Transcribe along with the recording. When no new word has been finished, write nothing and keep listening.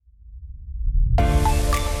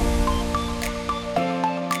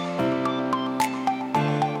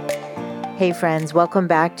Hey friends, welcome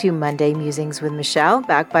back to Monday Musings with Michele,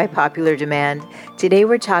 back by popular demand. Today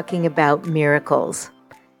we're talking about miracles.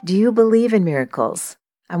 Do you believe in miracles?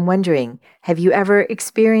 I'm wondering, have you ever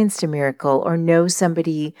experienced a miracle or know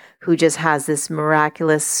somebody who just has this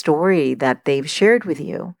miraculous story that they've shared with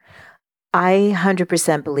you? I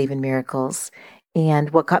 100% believe in miracles. And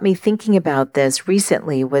what got me thinking about this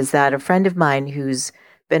recently was that a friend of mine who's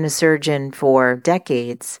been a surgeon for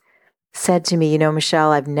decades said to me,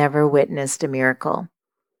 Michele, I've never witnessed a miracle.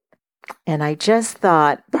 And I just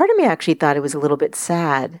thought, part of me actually thought it was a little bit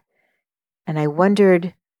sad. And I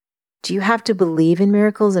wondered, do you have to believe in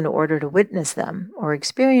miracles in order to witness them or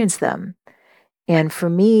experience them? And for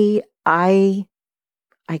me, I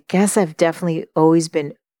guess I've definitely always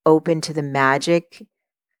been open to the magic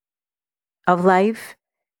of life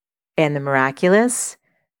and the miraculous.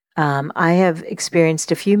 I have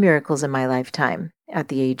experienced a few miracles in my lifetime at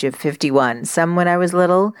the age of 51, some when I was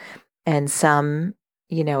little and some,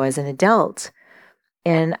 as an adult.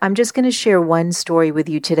 And I'm just going to share one story with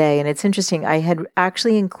you today. And it's interesting. I had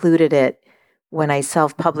actually included it when I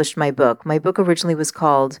self-published my book. My book originally was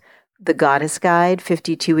called The Goddess Guide,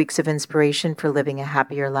 52 Weeks of Inspiration for Living a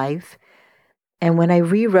Happier Life. And when I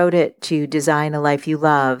rewrote it to Design a Life You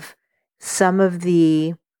Love, some of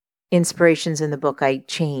the inspirations in the book I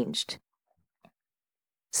changed.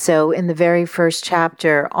 So in the very first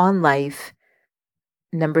chapter on life,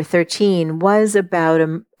 number 13 was about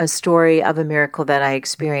a story of a miracle that I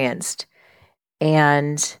experienced.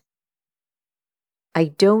 And I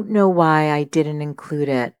don't know why I didn't include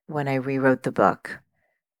it when I rewrote the book.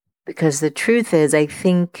 Because the truth is, I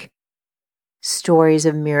think stories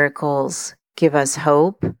of miracles give us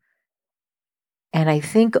hope. And I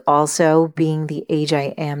think also, being the age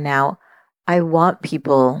I am now, I want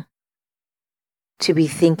people to be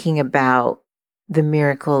thinking about the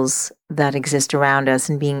miracles that exist around us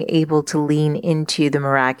and being able to lean into the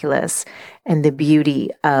miraculous and the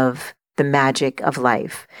beauty of the magic of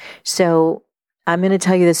life. So I'm going to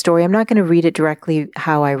tell you the story. I'm not going to read it directly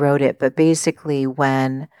how I wrote it, but basically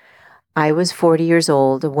when I was 40 years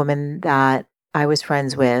old, a woman that I was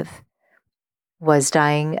friends with was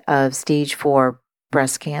dying of stage 4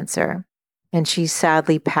 breast cancer. And she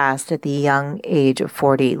sadly passed at the young age of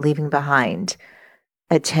 40, leaving behind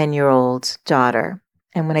a 10-year-old daughter.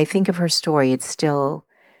 And when I think of her story, it's still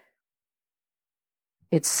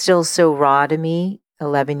so raw to me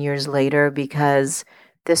 11 years later, because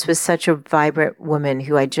this was such a vibrant woman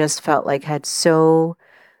who I just felt like had so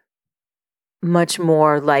much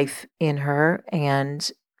more life in her.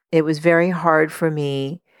 And it was very hard for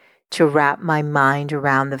me to wrap my mind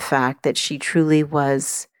around the fact that she truly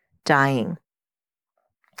was dying.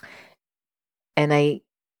 And I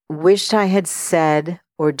wished I had said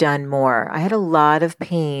or done more. I had a lot of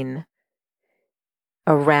pain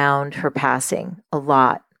around her passing, a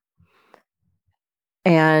lot.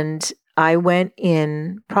 And I went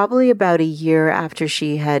in probably about a year after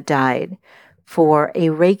she had died for a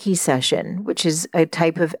Reiki session, which is a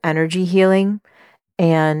type of energy healing.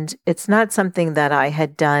 And it's not something that I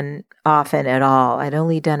had done often at all. I'd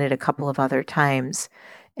only done it a couple of other times.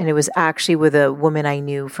 And it was actually with a woman I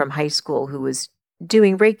knew from high school who was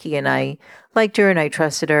doing Reiki, and I liked her and I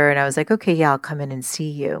trusted her. And I was like, okay, yeah, I'll come in and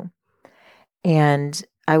see you. And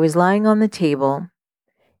I was lying on the table,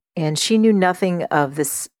 and she knew nothing of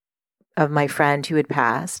this, of my friend who had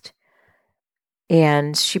passed.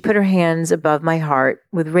 And she put her hands above my heart.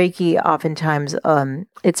 With Reiki, oftentimes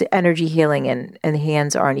it's energy healing, and the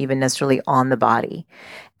hands aren't even necessarily on the body.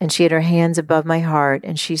 And she had her hands above my heart,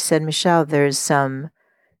 and she said, Michele, there's some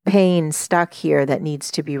pain stuck here that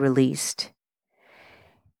needs to be released.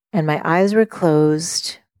 And my eyes were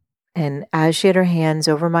closed, and as she had her hands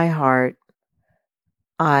over my heart,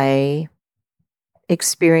 I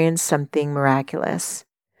experienced something miraculous.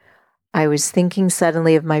 I was thinking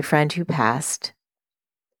suddenly of my friend who passed,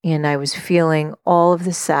 and I was feeling all of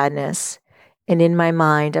the sadness. And in my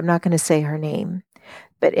mind, I'm not going to say her name,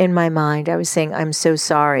 but in my mind, I was saying, I'm so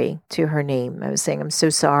sorry to her name. I was saying, I'm so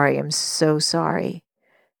sorry. I'm so sorry.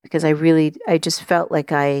 Because I just felt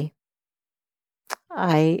like I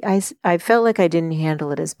felt like I didn't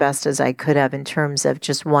handle it as best as I could have in terms of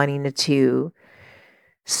just wanting to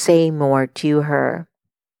say more to her.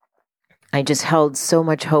 I just held so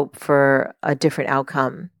much hope for a different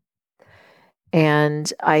outcome.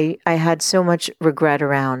 And I had so much regret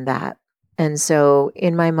around that. And so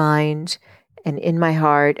in my mind and in my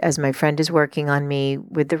heart, as my friend is working on me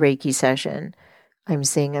with the Reiki session, I'm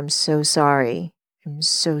saying, I'm so sorry. I'm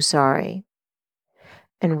so sorry.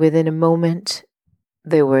 And within a moment,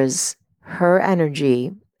 there was her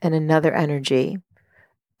energy and another energy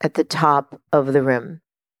at the top of the room.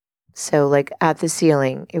 So, like, at the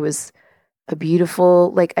ceiling, it was a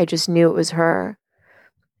beautiful, like, I just knew it was her.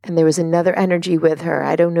 And there was another energy with her.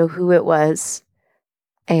 I don't know who it was.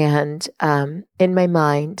 And in my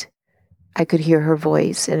mind, I could hear her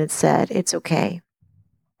voice, and it said, "It's okay."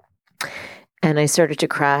 And I started to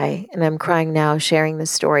cry, and I'm crying now sharing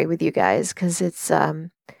this story with you guys because it's,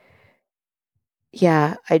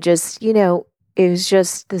 yeah, I just, it was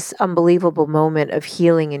just this unbelievable moment of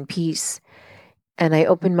healing and peace. And I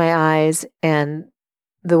opened my eyes, and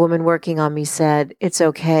the woman working on me said, "It's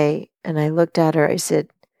okay." And I looked at her, I said,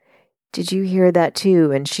 "Did you hear that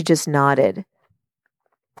too?" And she just nodded.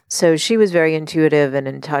 So she was very intuitive and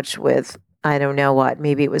in touch with, I don't know what,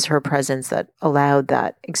 maybe it was her presence that allowed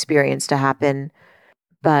that experience to happen.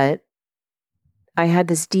 But I had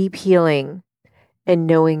this deep healing and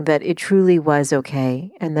knowing that it truly was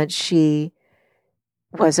okay and that she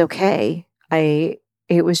was okay.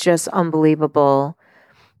 It was just unbelievable.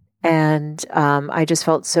 And I just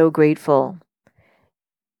felt so grateful.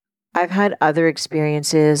 I've had other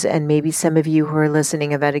experiences, and maybe some of you who are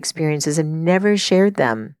listening have had experiences and never shared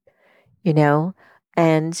them, you know?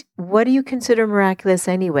 And what do you consider miraculous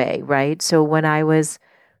anyway, right? So when I was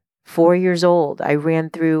 4 years old, I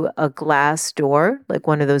ran through a glass door, like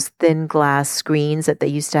one of those thin glass screens that they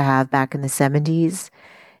used to have back in the 70s.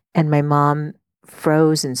 And my mom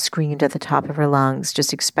froze and screamed at the top of her lungs,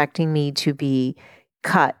 just expecting me to be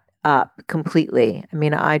cut up completely. I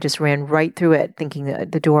mean, I just ran right through it thinking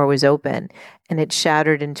that the door was open, and it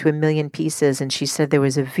shattered into a million pieces. And she said there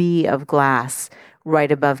was a V of glass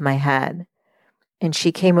right above my head. And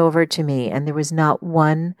she came over to me, and there was not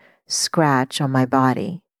one scratch on my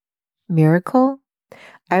body. Miracle?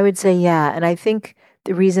 I would say, yeah. And I think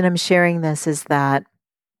the reason I'm sharing this is that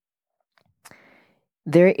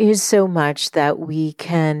there is so much that we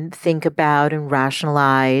can think about and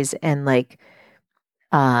rationalize and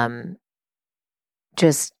um,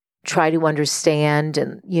 just try to understand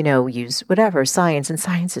and, use whatever science. And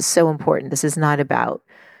science is so important. This is not about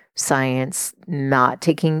science not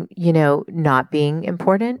taking, not being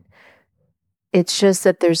important. It's just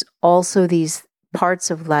that there's also these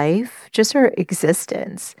parts of life, just our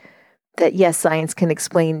existence, that yes, science can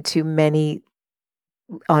explain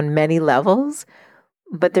on many levels,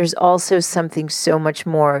 but there's also something so much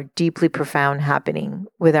more deeply profound happening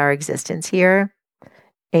with our existence here.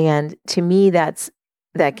 And to me, that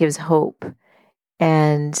gives hope.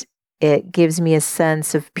 And it gives me a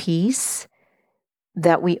sense of peace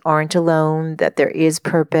that we aren't alone, that there is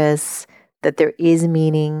purpose, that there is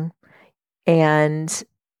meaning. And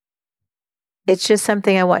it's just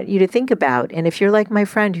something I want you to think about. And if you're like my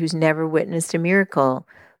friend who's never witnessed a miracle,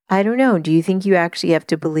 I don't know, do you think you actually have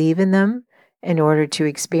to believe in them in order to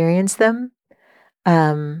experience them?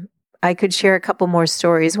 I could share a couple more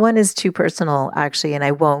stories. One is too personal, actually, and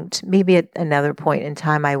I won't. Maybe at another point in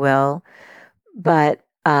time I will. But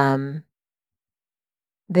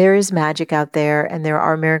there is magic out there, and there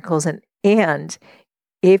are miracles. And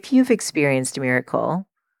if you've experienced a miracle,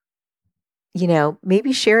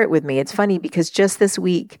 maybe share it with me. It's funny because just this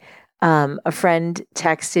week, a friend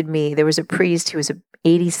texted me. There was a priest who was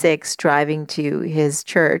 86 driving to his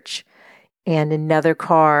church, and another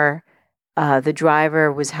car, the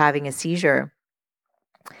driver was having a seizure.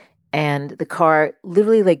 And the car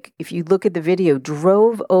literally, like, if you look at the video,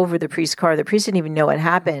 drove over the priest's car. The priest didn't even know what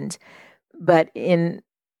happened. But in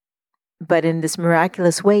this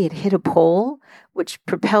miraculous way, it hit a pole, which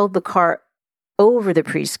propelled the car over the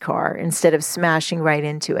priest's car instead of smashing right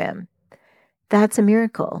into him. That's a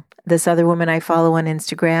miracle. This other woman I follow on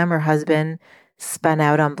Instagram, her husband spun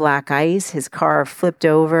out on black ice. His car flipped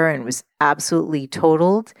over and was absolutely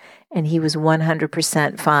totaled, and he was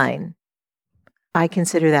 100% fine. I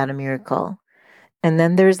consider that a miracle. And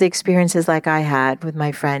then there's the experiences like I had with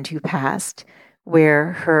my friend who passed,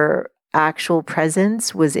 where her actual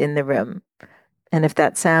presence was in the room. And if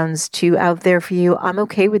that sounds too out there for you, I'm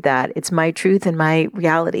okay with that. It's my truth and my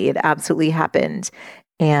reality. It absolutely happened.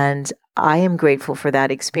 And I am grateful for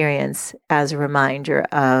that experience as a reminder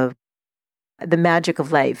of the magic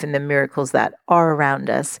of life and the miracles that are around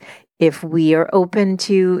us. If we are open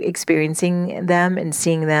to experiencing them and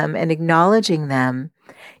seeing them and acknowledging them,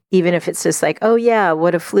 even if it's just like, oh yeah,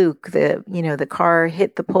 what a fluke. The car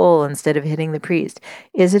hit the pole instead of hitting the priest.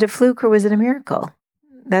 Is it a fluke or was it a miracle?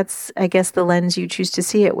 That's, I guess, the lens you choose to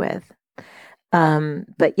see it with.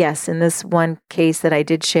 But yes, in this one case that I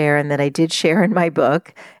did share and that I did share in my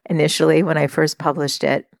book initially when I first published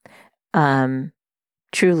it,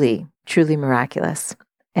 truly, truly miraculous.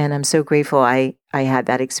 And I'm so grateful I had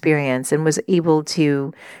that experience and was able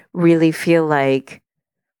to really feel like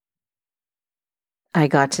I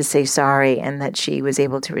got to say sorry and that she was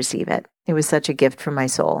able to receive it. It was such a gift from my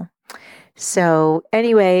soul. So,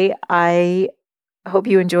 anyway, I hope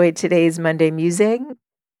you enjoyed today's Monday Musing.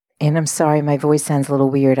 And I'm sorry, my voice sounds a little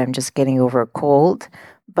weird. I'm just getting over a cold.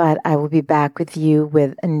 But I will be back with you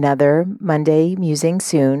with another Monday Musing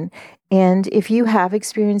soon. And if you have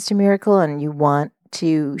experienced a miracle and you want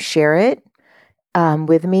to share it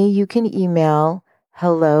with me, you can email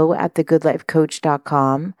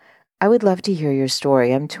hello@thegoodlifecoach.com. I would love to hear your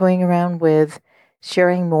story. I'm toying around with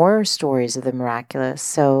sharing more stories of the miraculous.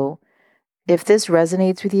 So if this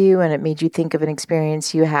resonates with you and it made you think of an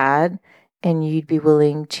experience you had and you'd be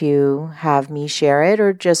willing to have me share it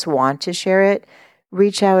or just want to share it,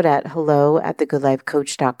 reach out at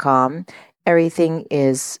hello@thegoodlifecoach.com. Everything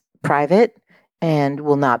is private and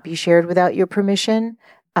will not be shared without your permission.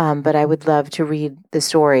 But I would love to read the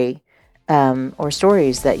story or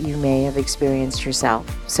stories that you may have experienced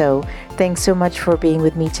yourself. So thanks so much for being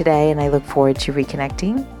with me today, and I look forward to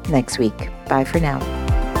reconnecting next week. Bye for now.